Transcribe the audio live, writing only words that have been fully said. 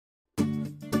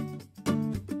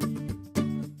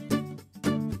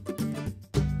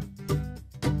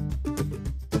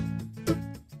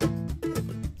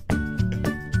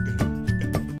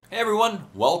everyone,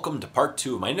 welcome to part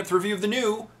 2 of my in-depth review of the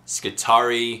new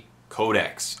Skitarii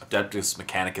Codex. Adeptus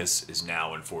Mechanicus is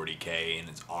now in 40k and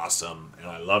it's awesome and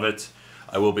I love it.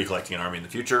 I will be collecting an army in the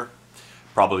future.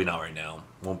 Probably not right now.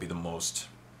 Won't be the most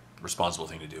responsible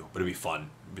thing to do, but it'd be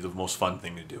fun. It'd be the most fun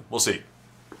thing to do. We'll see.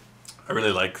 I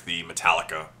really like the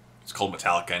Metallica. It's called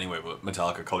Metallica anyway, but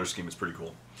Metallica color scheme is pretty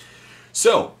cool.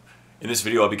 So, in this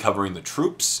video I'll be covering the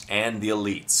troops and the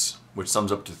elites, which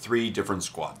sums up to 3 different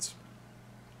squads.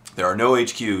 There are no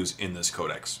HQs in this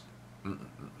codex. And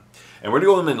we're going to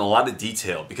go in a lot of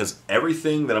detail because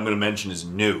everything that I'm going to mention is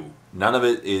new. None of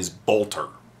it is bolter,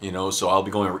 you know, so I'll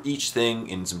be going over each thing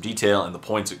in some detail and the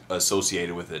points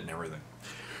associated with it and everything.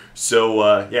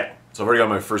 So, yeah. So I've already got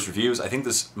my first reviews. I think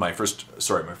my first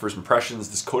impressions,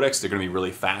 this codex, they're going to be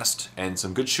really fast and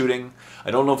some good shooting.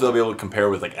 I don't know if they'll be able to compare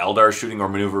with like Eldar shooting or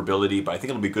maneuverability, but I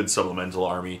think it'll be good supplemental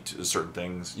army to certain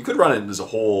things. You could run it as a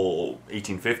whole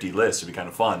 1850 list, it'd be kind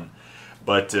of fun.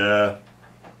 But, I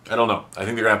don't know. I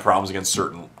think they're going to have problems against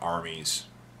certain armies.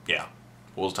 Yeah,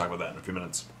 we'll talk about that in a few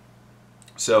minutes.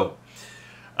 So,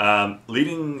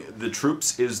 leading the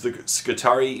troops is the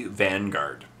Skitarii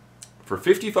Vanguard. For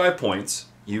 55 points,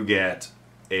 you get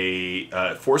a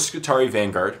Force Skitarii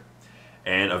Vanguard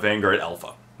and a Vanguard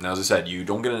Alpha. Now, as I said, you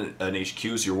don't get an HQ,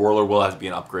 so your Warlord will have to be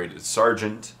an upgraded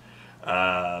Sergeant,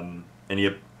 and you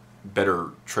have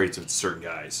better traits of certain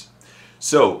guys.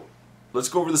 So, let's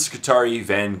go over the Skitarii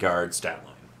Vanguard stat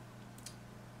line.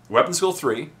 Weapon skill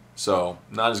 3, so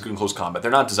not as good in close combat. They're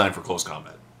not designed for close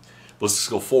combat. Ballistic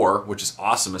skill 4, which is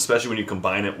awesome, especially when you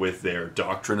combine it with their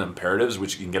Doctrine Imperatives,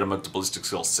 which you can get them up to ballistic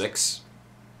skill 6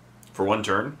 for 1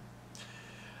 turn.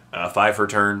 5 for a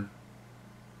turn.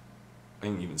 I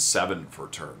think even 7 for a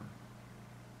turn.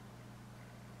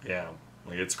 Yeah,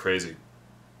 like it's crazy.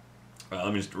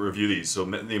 Let me just review these. So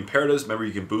the Imperatives, remember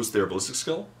you can boost their ballistic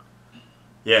skill?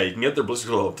 Yeah, you can get their ballistic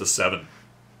skill up to 7.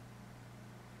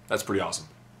 That's pretty awesome.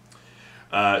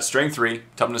 Strength 3,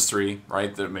 Toughness 3,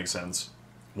 right? That makes sense.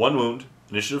 1 wound,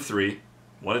 Initiative 3,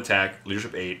 1 attack,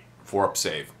 Leadership 8, 4 up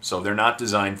save. So they're not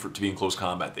designed to be in close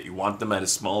combat. That you want them at a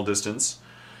small distance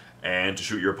and to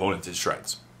shoot your opponent to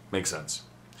shreds. Makes sense.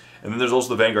 And then there's also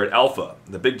the Vanguard Alpha.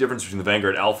 The big difference between the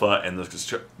Vanguard Alpha and the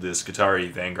Skitarii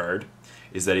Vanguard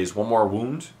is that he has 1 more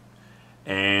wound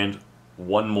and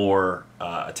 1 more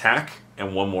attack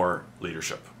and 1 more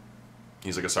leadership.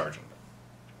 He's like a sergeant.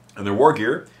 And their war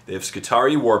gear, they have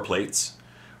Skitarii War Plates,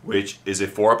 which is a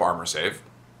 4-up armor save.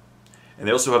 And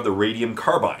they also have the Radium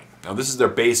Carbine. Now this is their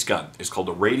base gun. It's called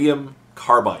the Radium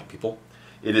Carbine, people.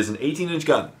 It is an 18-inch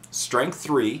gun. Strength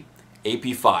 3,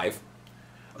 AP 5,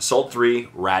 Assault 3,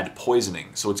 Rad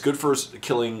Poisoning. So it's good for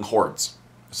killing hordes,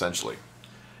 essentially.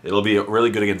 It'll be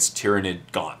really good against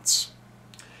Tyrannid Gaunts.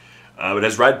 It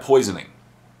has Rad Poisoning.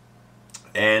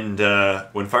 And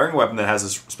when firing a weapon that has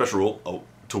this special rule,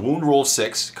 to wound roll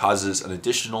 6 causes an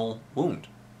additional wound.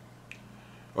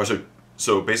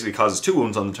 So basically causes 2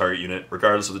 wounds on the target unit,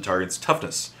 regardless of the target's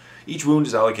toughness. Each wound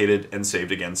is allocated and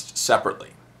saved against separately.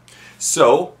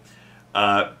 So,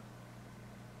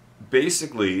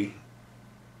 basically,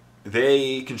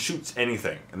 they can shoot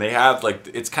anything. And they have, like,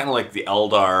 it's kind of like the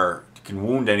Eldar can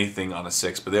wound anything on a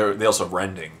 6, but they also have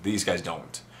rending. These guys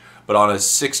don't. But on a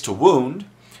 6 to wound,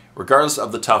 regardless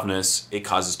of the toughness, it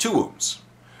causes 2 wounds.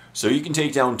 So you can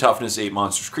take down toughness 8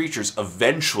 monstrous creatures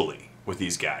eventually with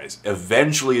these guys.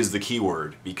 Eventually is the key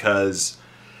word, because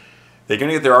they're going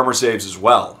to get their armor saves as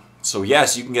well. So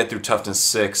yes, you can get through toughness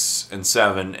 6 and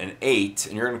 7 and 8,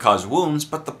 and you're going to cause wounds,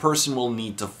 but the person will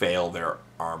need to fail their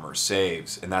armor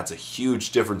saves. And that's a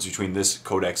huge difference between this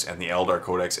codex and the Eldar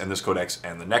Codex, and this codex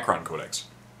and the Necron Codex.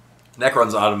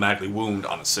 Necrons automatically wound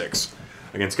on a 6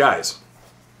 against guys.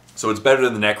 So it's better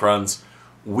than the Necrons,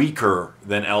 weaker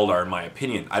than Eldar in my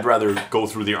opinion. I'd rather go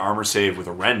through the armor save with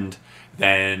a rend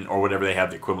than, or whatever they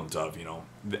have the equivalent of, you know,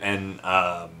 and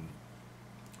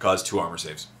cause 2 armor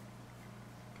saves.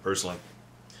 Personally.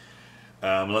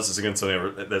 Unless it's against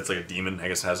something that's like a demon, I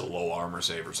guess has a low armor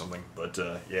save or something, but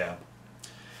yeah.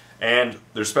 And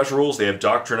there's special rules. They have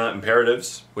Doctrina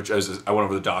Imperatives, which I went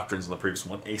over the doctrines in the previous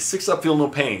one. A 6-up Feel No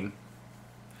Pain,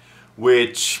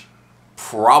 which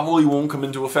probably won't come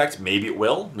into effect. Maybe it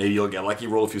will. Maybe you'll get lucky,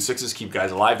 roll a few 6s, keep guys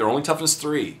alive. They're only toughness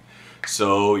 3.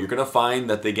 So you're going to find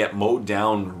that they get mowed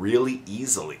down really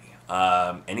easily.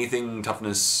 Anything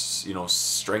toughness, you know,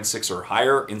 strength 6 or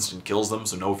higher, instant kills them,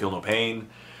 so no feel no pain.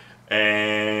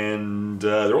 And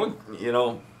they're only, you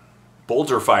know,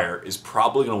 bolter fire is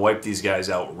probably going to wipe these guys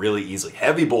out really easily.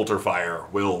 Heavy bolter fire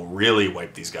will really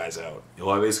wipe these guys out.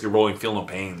 You'll have basically rolling feel no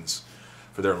pains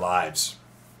for their lives.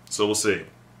 So we'll see.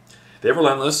 They have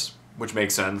Relentless, which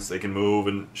makes sense. They can move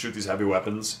and shoot these heavy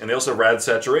weapons. And they also have Rad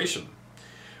Saturation,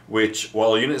 which,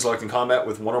 while a unit is locked in combat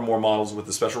with one or more models with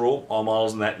the special rule, all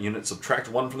models in that unit subtract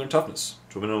 1 from their toughness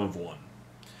to a minimum of 1.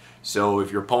 So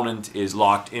if your opponent is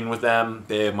locked in with them,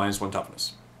 they have -1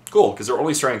 toughness. Cool, because they're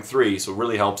only strength 3, so it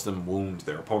really helps them wound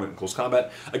their opponent in close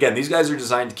combat. Again, these guys are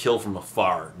designed to kill from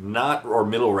afar, or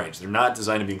middle range. They're not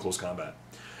designed to be in close combat.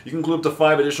 You can include up to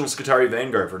 5 additional Skitarii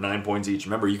Vanguard for 9 points each.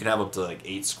 Remember, you can have up to like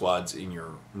 8 squads in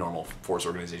your normal force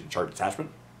organization chart detachment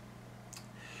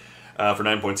for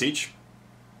 9 points each.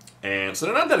 And so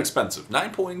they're not that expensive.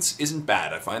 9 points isn't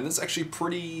bad. I find this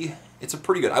actually it's a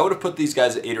pretty good. I would have put these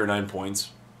guys at 8 or 9 points,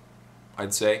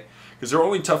 I'd say, because they're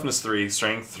only toughness 3,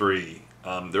 strength 3.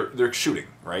 They're shooting,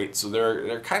 right? So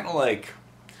they're kind of like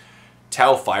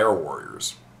Tau Fire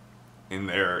Warriors in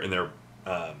their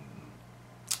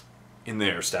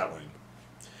stat line.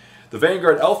 The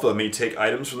Vanguard Alpha may take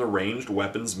items from the ranged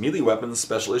weapons, melee weapons,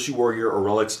 special issue warrior, or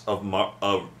relics of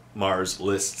Mars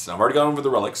lists. Now I've already gone over the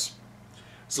relics,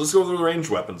 so let's go over the ranged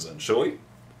weapons then, shall we?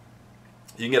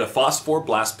 You can get a Phosphor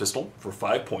Blast Pistol for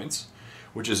 5 points,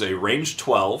 which is a range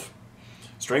 12.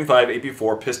 Strength 5,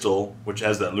 AP4 pistol, which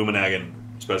has that Luminagan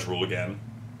special rule again.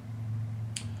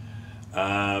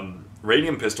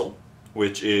 Radium pistol,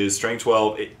 which is strength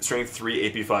 12, strength 3,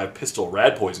 AP5 pistol,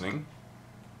 rad poisoning.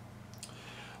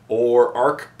 Or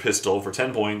arc pistol for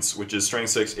 10 points, which is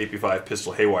strength 6, AP5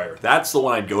 pistol, haywire. That's the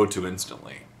one I'd go to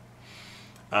instantly.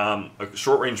 A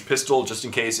short range pistol, just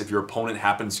in case if your opponent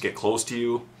happens to get close to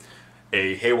you.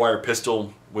 A haywire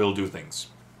pistol will do things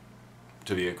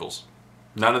to vehicles.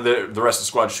 None of the rest of the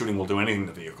squad shooting will do anything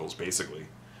to vehicles, basically.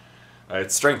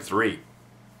 It's strength 3.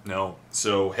 No.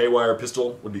 So haywire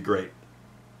pistol would be great.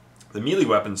 The melee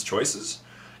weapons choices.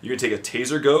 You can take a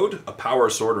taser goad, a power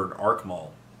sword, or an arc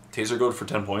maul. Taser goad for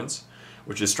 10 points,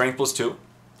 which is strength +2.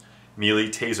 Melee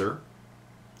taser.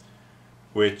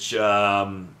 Which,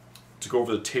 to go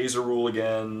over the taser rule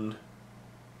again,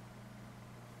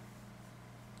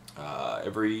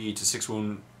 every to 6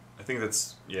 wound, I think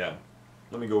that's, yeah.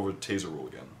 Let me go over the taser rule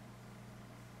again.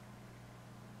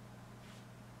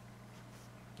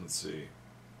 Let's see.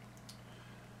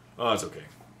 Oh, that's okay.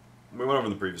 We went over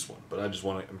the previous one, but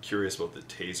I'm curious about the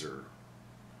taser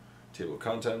table of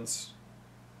contents.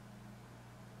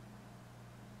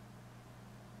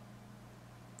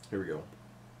 Here we go.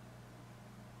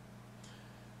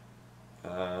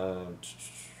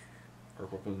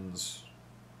 Arc weapons.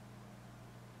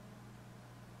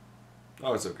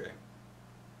 Oh, it's okay.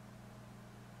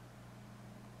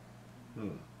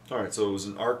 Alright, so it was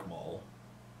an arc maul.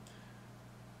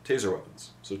 Taser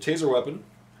weapons. So taser weapon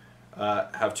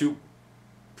have 2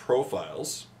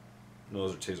 profiles. No,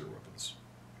 those are taser weapons.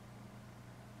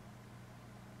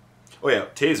 Oh yeah,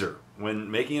 taser. When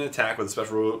making an attack with a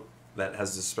special rule that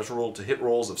has this special rule to hit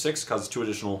rolls of 6, causes 2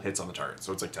 additional hits on the target.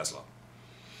 So it's like Tesla.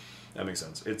 That makes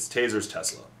sense. It's taser's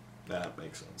Tesla. That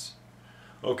makes sense.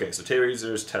 Okay, so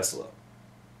taser's Tesla.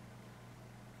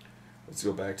 Let's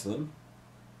go back to them.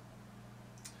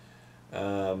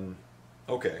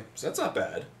 Okay, so that's not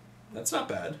bad. That's not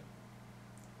bad.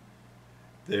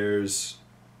 There's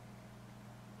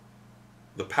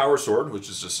the power sword, which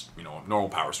is just, you know, a normal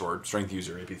power sword, strength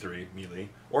user, AP3, melee,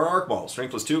 or an arc maul,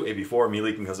 strength +2, AP4,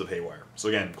 melee because of haywire. So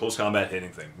again, close combat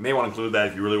hitting thing. You may want to include that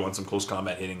if you really want some close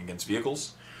combat hitting against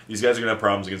vehicles. These guys are going to have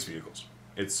problems against vehicles.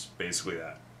 It's basically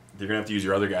that. You're going to have to use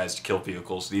your other guys to kill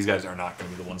vehicles. These guys are not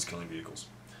going to be the ones killing vehicles.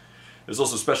 There's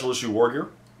also special issue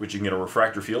warrior, which you can get a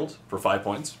refractor field for 5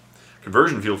 points,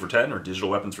 conversion field for 10, or digital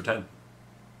weapons for 10.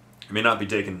 It may not be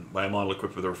taken by a model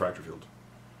equipped with a refractor field.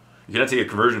 You cannot take a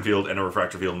conversion field and a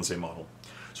refractor field in the same model.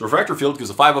 So refractor field gives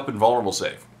a 5-up invulnerable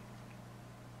save.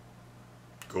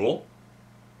 Cool.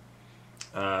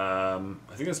 I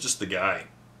think that's just the guy.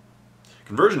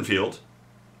 Conversion field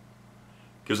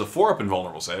gives a 4-up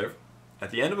invulnerable save. At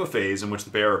the end of a phase in which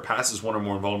the bearer passes 1 or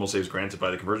more invulnerable saves granted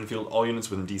by the conversion field, all units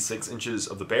within d6 inches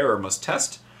of the bearer must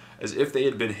test as if they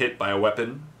had been hit by a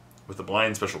weapon with a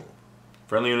blind special rule.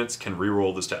 Friendly units can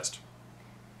reroll this test.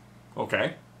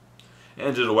 Okay.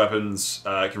 And digital weapons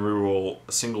can reroll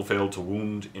a single failed to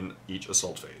wound in each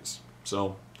assault phase.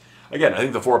 So, again, I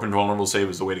think the 4-up invulnerable save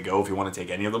is the way to go if you want to take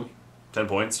any of them. 10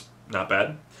 points, not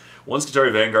bad. 1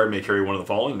 Skitarii Vanguard may carry one of the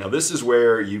following. Now this is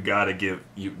where you gotta give,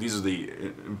 these are the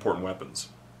important weapons.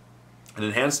 An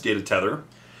enhanced data tether.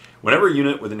 Whenever a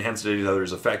unit with enhanced data tether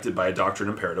is affected by a doctrine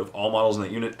imperative, all models in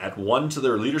that unit add 1 to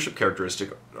their leadership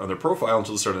characteristic on their profile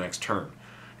until the start of the next turn.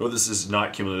 Note this is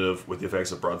not cumulative with the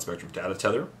effects of broad spectrum data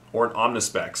tether, or an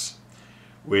omnispecs,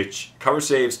 which cover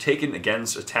saves taken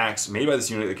against attacks made by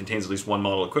this unit that contains at least 1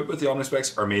 model equipped with the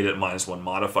omnispecs are made at -1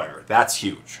 modifier. That's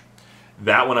huge.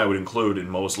 That one I would include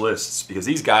in most lists, because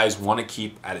these guys want to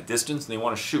keep at a distance and they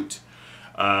want to shoot.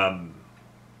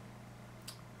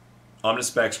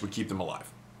 Omnispecs would keep them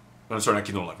alive. I'm sorry, not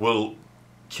keep them alive. Will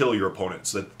kill your opponent,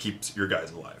 so that keeps your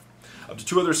guys alive. Up to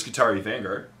 2 other Skitarii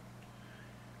Vanguard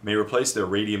may replace their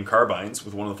radium carbines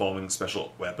with one of the following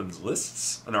special weapons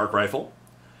lists: an arc rifle,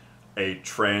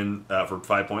 for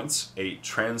 5 points, a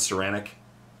transuranic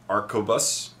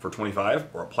arquebus for 25,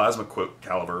 or a plasma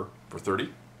caliber for 30.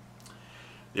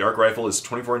 The arc rifle is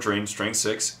 24-inch range, strength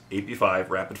 6, AP5,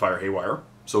 rapid fire haywire.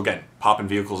 So again, popping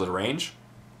vehicles at a range,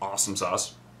 awesome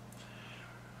sauce.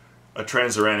 A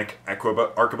transuranic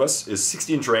arquebus is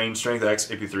 60-inch range, strength X,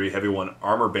 AP3, heavy 1,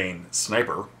 armor bane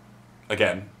sniper.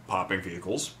 Again, popping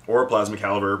vehicles. Or a plasma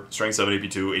caliber, strength 7,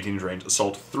 AP2, 18-inch range,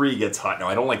 assault 3 gets hot. Now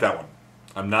I don't like that one.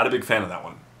 I'm not a big fan of that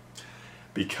one.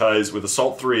 Because with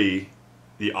assault 3,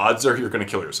 the odds are you're going to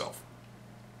kill yourself.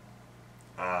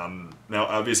 Now,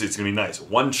 obviously, it's going to be nice.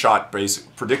 One shot,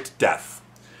 predict death.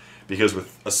 Because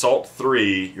with Assault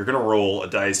 3, you're going to roll a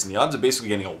dice, and the odds of basically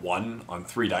getting a 1 on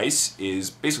 3 dice is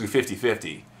basically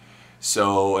 50-50.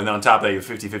 So, and then on top of that, you have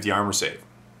 50-50 armor save.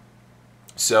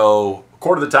 So, a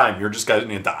quarter of the time, you're just going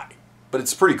to die. But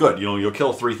it's pretty good. You know, you'll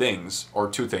kill 3 things, or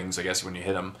 2 things, I guess, when you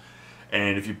hit them.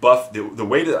 And if you buff, the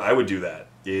way that I would do that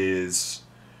is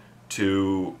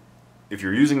to, if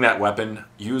you're using that weapon,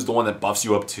 use the one that buffs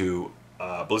you up to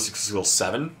ballistic skill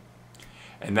 7,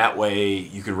 and that way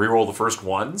you can reroll the first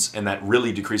ones, and that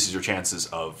really decreases your chances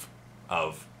of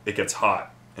it gets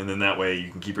hot, and then that way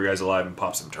you can keep your guys alive and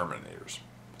pop some Terminators.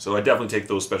 So I definitely take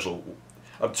those special.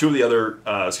 Up 2 of the other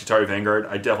Skitarii Vanguard,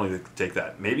 I definitely take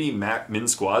that. Maybe min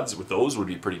squads with those would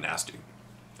be pretty nasty.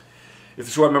 If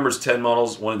the squad member's 10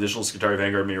 models, 1 additional Skitarii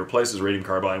Vanguard may replace his radium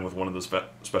carbine with one of the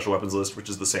special weapons list, which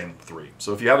is the same 3.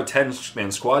 So if you have a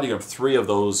 10-man squad, you have 3 of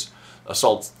those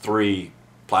Assault 3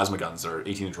 plasma guns that are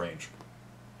 18-inch range.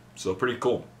 So pretty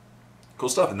cool. Cool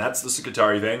stuff, and that's the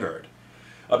Skitarii Vanguard.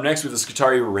 Up next with the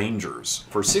Skitarii Rangers.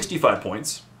 For 65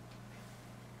 points,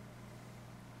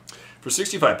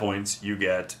 you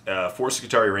get 4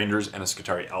 Skitarii Rangers and a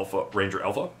Skitarii Ranger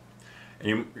Alpha.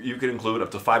 And you can include up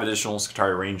to 5 additional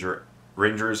Skitarii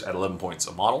Rangers at 11 points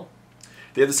a model.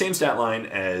 They have the same stat line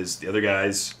as the other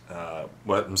guys.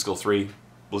 Weapon skill 3,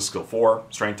 ballistic skill 4,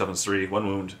 strength toughness 3, 1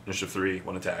 wound, initiative 3,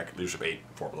 1 attack, leadership 8,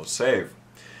 4 blows to save.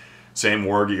 Same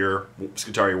war gear,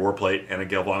 Skitarii warplate, and a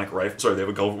galvanic rifle. Sorry, they have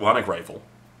a galvanic rifle,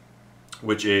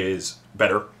 which is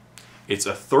better. It's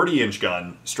a 30-inch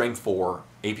gun, strength 4,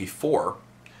 AP 4,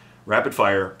 rapid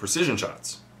fire, precision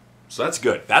shots. So that's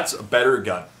good. That's a better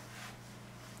gun.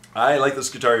 I like the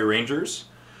Skitarii Rangers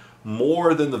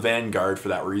more than the Vanguard for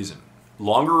that reason.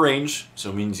 Longer range,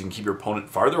 so it means you can keep your opponent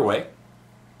farther away.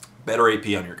 Better AP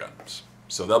on your guns.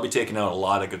 So they'll be taking out a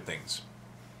lot of good things.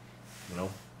 You know?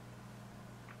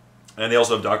 And they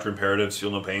also have Doctor Imperatives,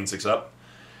 Feel No Pain, 6 up,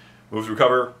 Move to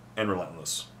Recover, and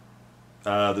Relentless.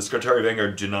 The Skitarii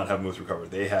Vanguard did not have Move to Recover.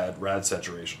 They had Rad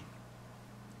Saturation.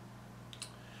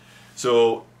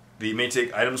 So they may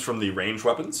take items from the ranged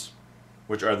weapons,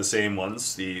 which are the same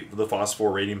ones, the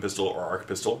Phosphor Radium Pistol or Arc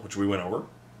Pistol, which we went over,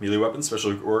 melee weapons,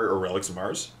 Special or Relics of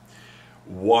Mars.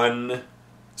 1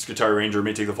 Skitarii Ranger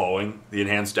may take the following: the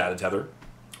Enhanced Data Tether,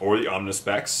 or the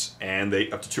Omnispecs, and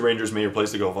up to 2 Rangers may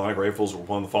replace the galvanic rifles with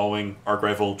one of the following: Arc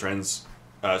Rifle,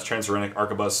 Transuranic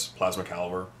Arquebus, Plasma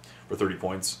Caliber for 30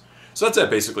 points. So that's it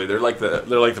basically. They're like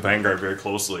the Vanguard very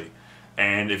closely,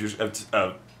 and if you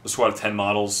have a squad of 10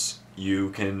 models,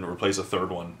 you can replace a 3rd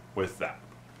one with that.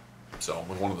 So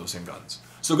with one of those same guns.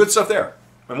 So good stuff there.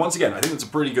 And once again, I think it's a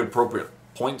pretty good appropriate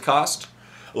point cost.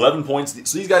 11 points.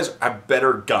 So these guys have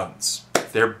better guns.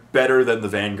 They're better than the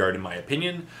Vanguard in my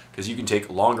opinion, because you can take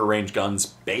longer range guns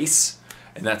base,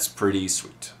 and that's pretty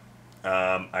sweet.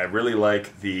 I really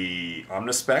like the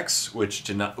Omnispecs,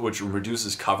 which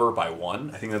reduces cover by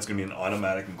 1. I think that's going to be an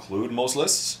automatic include in most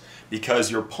lists, because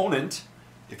your opponent,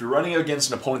 if you're running against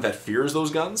an opponent that fears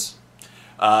those guns,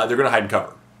 they're going to hide in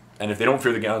cover. And if they don't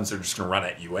fear the guns, they're just going to run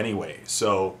at you anyway.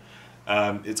 So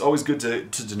it's always good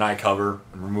to deny cover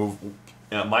and remove.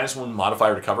 -1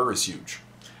 modifier to cover is huge.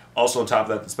 Also on top of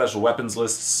that, the special weapons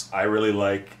lists, I really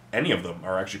like. Any of them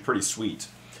are actually pretty sweet.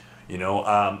 You know,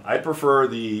 I prefer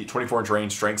the 24-inch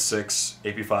range, strength 6,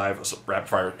 AP5, rapid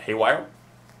fire haywire,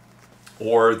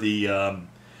 or the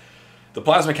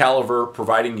plasma caliber,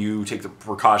 providing you take the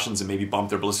precautions and maybe bump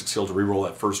their ballistic skill to reroll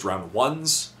that first round of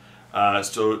 1s.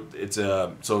 So it's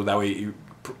so that way you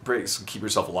keep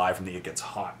yourself alive from the it gets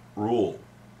hot rule.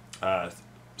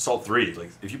 Assault 3,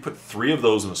 like if you put 3 of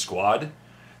those in a squad,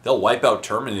 they'll wipe out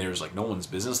Terminators like no one's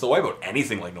business. They'll wipe out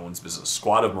anything like no one's business.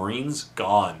 Squad of Marines,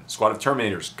 gone. Squad of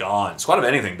Terminators, gone. Squad of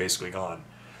anything, basically gone.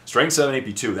 Strength 7,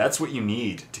 AP2, that's what you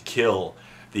need to kill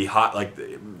the hot, like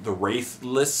the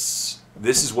Wraithless.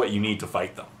 This is what you need to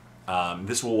fight them.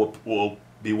 This will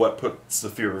be what puts the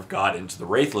fear of God into the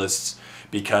Wraithless,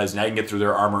 because now you can get through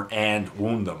their armor and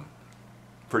wound them.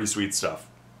 Pretty sweet stuff.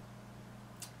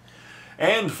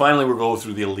 And finally, we'll go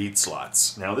through the elite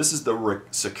slots. Now, this is the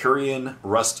Skitarii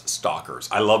Rust Stalkers.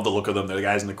 I love the look of them. They're the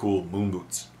guys in the cool moon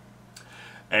boots.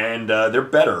 And they're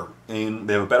better. And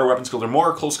they have a better weapon skill. They're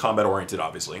more close combat oriented,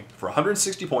 obviously. For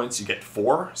 160 points, you get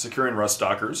 4 Skitarii Rust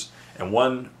Stalkers and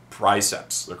 1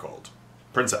 Princeps, they're called.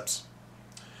 Princeps.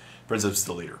 Princeps is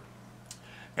the leader.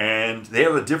 And they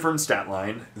have a different stat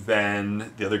line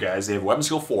than the other guys. They have weapon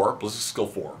skill 4, ballistic skill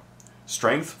 4,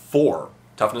 strength 4,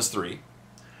 toughness 3,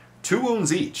 2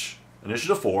 wounds each,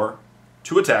 initiative 4,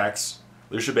 2 attacks,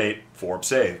 leadership 8, 4 up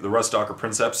save. The Rust Stalker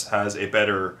Princeps has a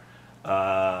better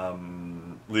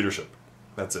leadership.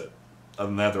 That's it. Other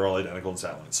than that, they're all identical in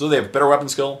stat lines. So they have better weapon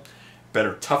skill,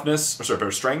 better toughness, or sorry,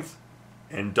 better strength,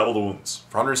 and double the wounds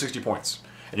for 160 points.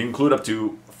 And you can include up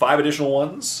to 5 additional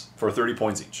ones for 30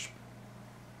 points each.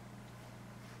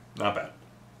 Not bad.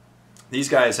 These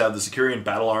guys have the Skitarii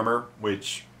Battle Armor,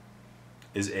 which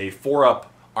is a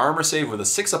 4-up armor save with a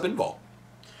 6-up invul.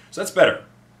 So that's better.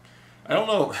 I don't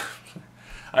know.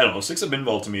 I don't know. 6-up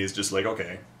invul to me is just like,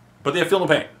 okay. But they have Feel No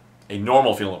Pain. A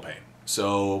normal Feel No Pain.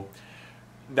 So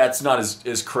that's not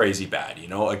as crazy bad, you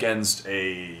know, against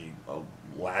a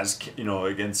you know,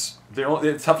 against...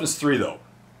 They're toughness 3, though.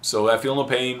 So that Feel No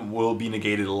Pain will be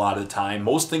negated a lot of the time.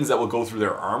 Most things that will go through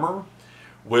their armor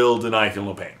will deny Feel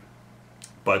No Pain.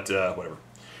 But whatever.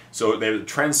 So they have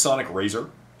Transonic Razor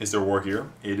is their war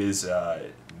gear. It is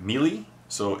melee,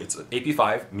 so it's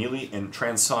AP5, melee, and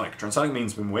transonic. Transonic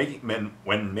means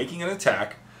when making an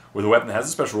attack with a weapon that has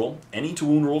a special rule, any to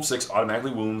wound roll of 6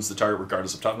 automatically wounds the target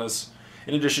regardless of toughness.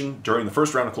 In addition, during the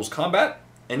first round of close combat,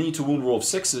 any to wound roll of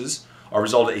 6s are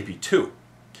resolved at AP2.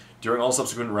 During all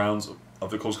subsequent rounds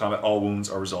of the close combat, all wounds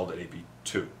are resolved at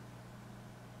AP2.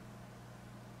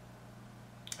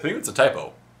 I think that's a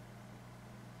typo.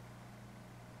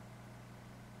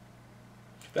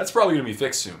 That's probably going to be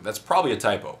fixed soon. That's probably a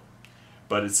typo.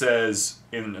 But it says,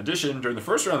 in addition, during the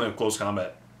first round of close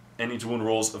combat, any to wound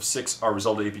rolls of 6 are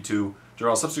resolved at AP2. During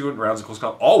all subsequent rounds of close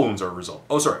combat, all wounds are resolved.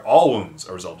 Oh, sorry, all wounds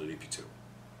are resolved at AP2.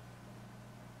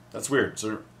 That's weird.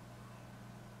 So,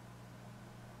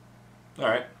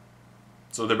 alright.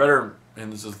 So they're better,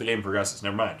 and this is the game progresses.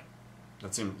 Never mind.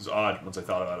 That seems odd once I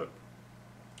thought about it.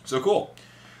 So cool.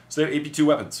 So they have AP2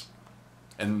 weapons.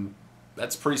 And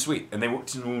that's pretty sweet. And they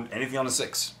won't wound anything on a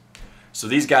 6. So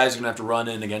these guys are going to have to run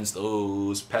in against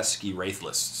those pesky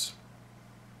Wraithlists.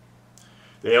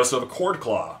 They also have a Cord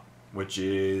Claw, which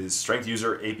is Strength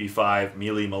User, AP5,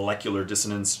 Melee, Molecular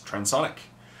Dissonance, Transonic.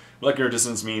 Molecular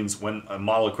Dissonance means when a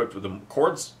model equipped with a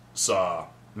Cord Saw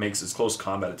makes its close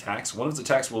combat attacks, one of its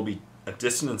attacks will be a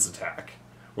Dissonance attack.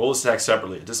 Roll this attack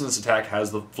separately. A Dissonance attack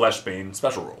has the Fleshbane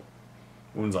special roll.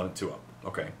 Wounds on it 2 up.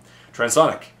 Okay.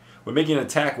 Transonic. When making an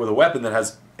attack with a weapon that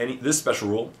has this special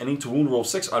rule, any to wound roll of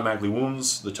 6 automatically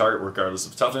wounds the target regardless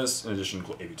of toughness, in addition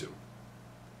to AP2.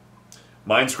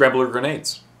 Mind Scrambler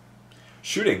Grenades.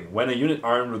 Shooting. When a unit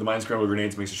armed with the Mind Scrambler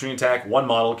Grenades makes a shooting attack, one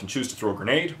model can choose to throw a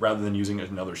grenade rather than using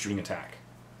another shooting attack.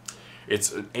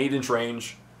 It's an 8-inch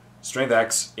range, Strength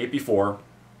X, AP4,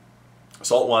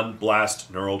 Assault 1,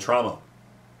 Blast, Neural Trauma.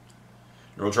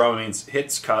 Neural Trauma means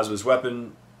hits caused with this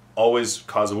weapon always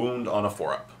cause a wound on a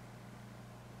 4-up.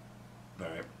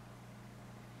 Alright.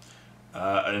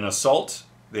 In Assault,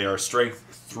 they are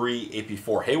Strength 3,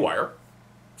 AP4 Haywire.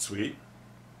 Sweet.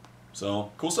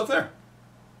 So, cool stuff there.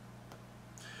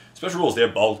 Special rules, they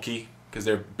have bulky, because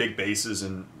they're big bases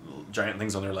and giant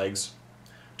things on their legs.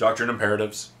 Doctrine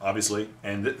Imperatives, obviously.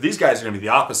 And these guys are going to be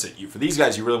the opposite. For these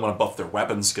guys, you really want to buff their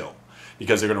weapon skill,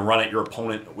 because they're going to run at your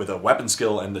opponent with a weapon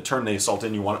skill, and the turn they assault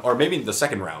in, you want, or maybe in the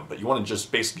second round, but you want to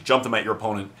just basically jump them at your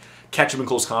opponent, catch them in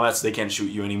close combat so they can't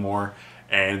shoot you anymore,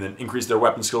 and then increase their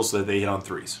weapon skill so that they hit on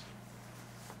 3s.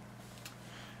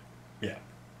 Yeah.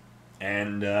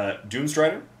 And Dune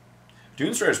Strider.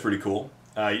 Dune Strider is pretty cool.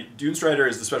 Dune Strider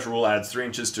is the special rule adds 3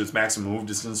 inches to its maximum move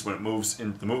distance when it moves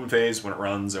into the movement phase, when it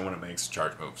runs, and when it makes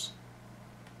charge moves.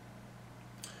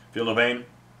 Feel No Pain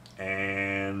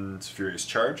and Furious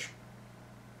Charge.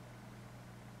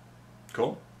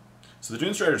 Cool. So the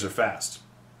Dune Striders are fast.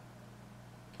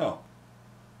 Oh.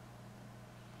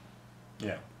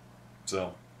 Yeah.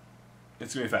 So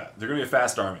it's going to be fast. They're going to be a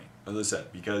fast army, as I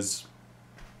said, because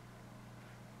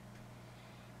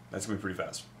that's going to be pretty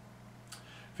fast.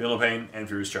 Feel No Pain and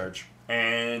Furious Charge.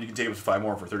 And you can take up to 5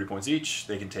 more for 30 points each.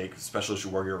 They can take Special Issue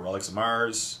Wargear Relics of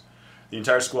Mars. The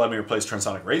entire squad may replace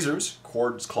Transonic Razors,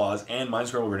 Cords, Claws, and Mind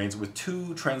Scramble Grenades with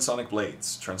 2 Transonic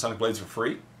Blades. Transonic Blades for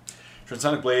free.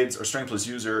 Transonic Blades are Strength plus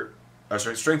 1,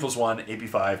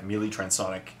 AP5, Melee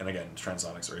Transonic, and again,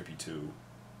 Transonics are AP2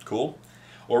 Cool.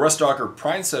 Or Rust Stalker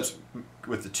Princeps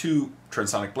with the 2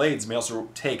 transonic blades may also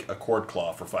take a Cord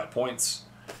Claw for 5 points.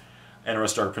 And a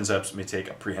Rust Stalker Princeps may take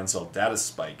a Prehensile Data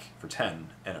Spike for 10.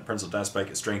 And a Prehensile Data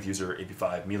Spike is Strength User,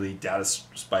 AP5, Melee, Data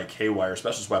Spike, Haywire,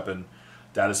 Specialist Weapon.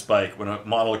 Data Spike, when a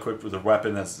model equipped with a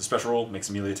weapon that's a special roll makes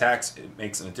melee attacks, it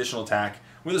makes an additional attack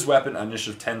with this weapon on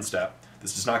Initiative 10 step.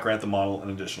 This does not grant the model an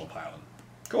additional pile-in.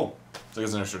 Cool. So it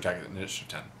gets an extra attack at Initiative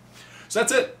 10. So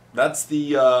that's it. That's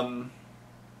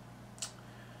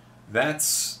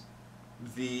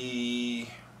the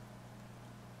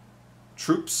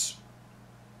troops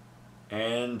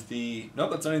and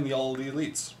that's not even all the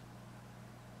elites.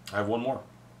 I have one more.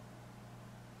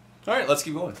 Alright, let's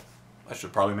keep going. I should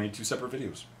have probably made 2 separate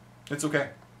videos. It's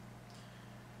okay.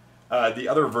 The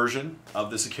other version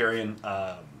of the Skitarian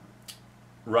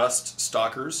Rust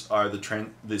Stalkers are the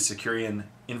Skitarian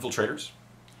Infiltrators.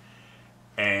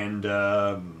 And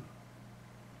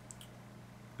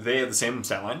they have the same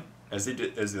stat line as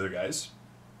the other guys.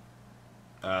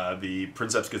 The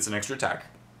Princeps gets an extra attack.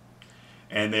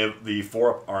 And they have the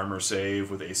 4-up armor save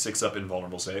with a 6-up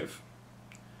invulnerable save.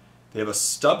 They have a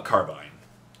Stub Carbine,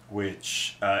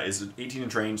 which is an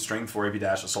 18-inch range, Strength 4, AP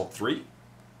Dash, Assault 3.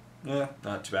 Yeah,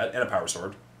 not too bad. And a Power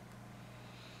Sword.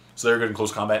 So they're good in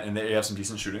close combat, and they have some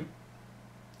decent shooting.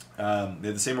 They have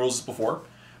the same rules as before,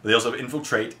 but they also have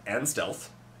Infiltrate and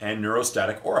Stealth, and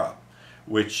Neurostatic Aura,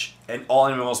 which all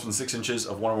enemy models within 6 inches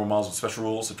of one or more models with special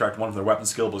rules subtract 1 from their weapon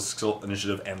skill, ballistic skill,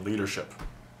 initiative, and leadership.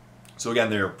 So again,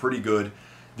 they're pretty good.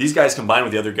 These guys combined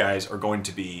with the other guys are going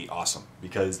to be awesome,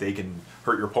 because they can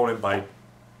hurt your opponent by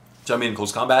jumping in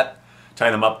close combat,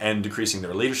 tying them up, and decreasing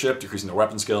their leadership, decreasing their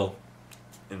weapon skill,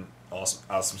 and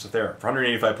awesome stuff there. For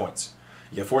 185 points.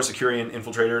 You get 4 Skitarian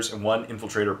Infiltrators and 1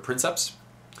 Infiltrator Princeps.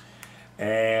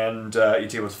 And you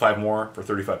take up to 5 more for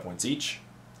 35 points each.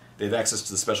 They have access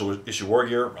to the special issue War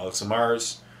Gear, Relics of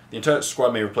Mars. The entire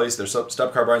squad may replace their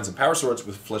Stub Carbines and Power Swords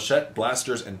with Flechette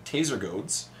Blasters and Taser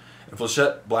Goads. And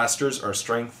Flechette Blasters are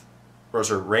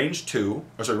range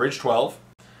 12.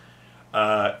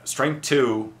 Strength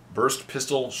 2, Burst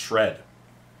Pistol Shred.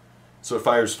 So it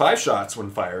fires 5 shots when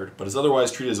fired, but is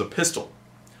otherwise treated as a pistol.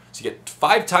 So you get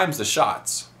 5 times the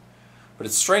shots, but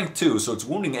it's Strength 2, so it's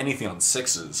wounding anything on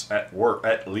 6s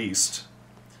at least.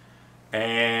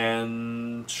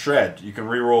 And Shred, you can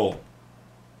re-roll.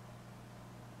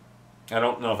 I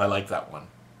don't know if I like that one.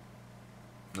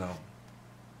 No.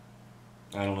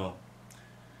 I don't know.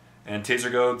 And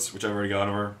Taser Goads, which I've already gone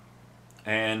over.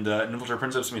 And an Infiltrator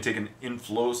Princeps may take an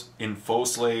Info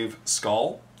Slave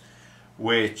Skull,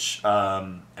 which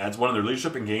adds 1 in their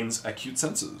leadership and gains acute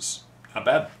senses. Not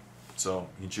bad. So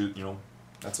you can choose,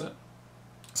 that's it.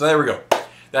 So there we go.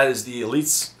 That is the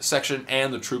elites section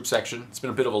and the troop section. It's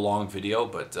been a bit of a long video,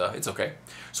 but it's okay.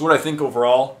 So what I think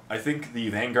overall, I think the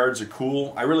Vanguards are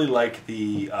cool. I really like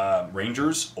the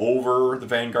Rangers over the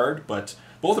Vanguard, but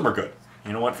both of them are good.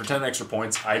 You know what? For 10 extra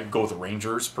points, I'd go with the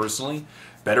Rangers, personally.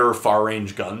 Better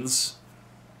far-range guns,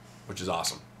 which is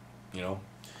awesome.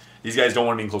 These guys don't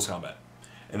want to be in close combat.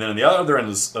 And then on the other end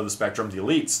of the spectrum, the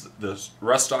elites, the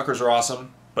Rust Stalkers are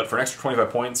awesome, but for an extra 25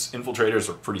 points, Infiltrators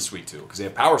are pretty sweet too, because they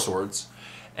have Power Swords,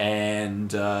 and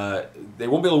they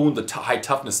won't be able to wound the high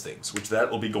toughness things, which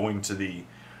that will be going to the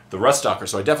Rust Stalker.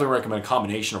 So I definitely recommend a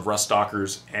combination of Rust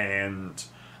Stalkers and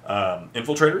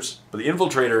Infiltrators. But the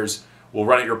Infiltrators will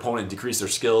run at your opponent and decrease their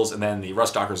skills, and then the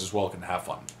Rust Stalkers as well can have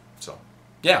fun. So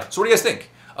yeah, so what do you guys think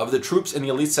of the troops in the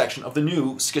elite section of the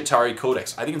new Skitarii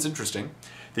Codex? I think it's interesting.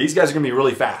 These guys are going to be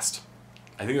really fast.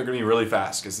 I think they're going to be really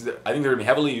fast, because I think they're going to be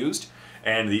heavily used,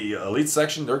 and the elite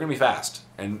section, they're going to be fast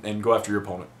and go after your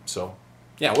opponent. So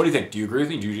yeah, what do you think? Do you agree with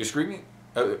me? Do you disagree with me?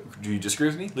 Do you disagree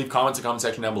with me? Leave comments in the comment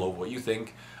section down below what you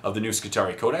think of the new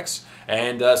Skitarii Codex.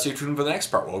 And stay tuned for the next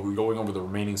part. We'll be going over the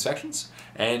remaining sections.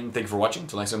 And thank you for watching.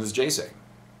 Until next time, this is Jay saying,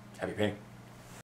 happy painting.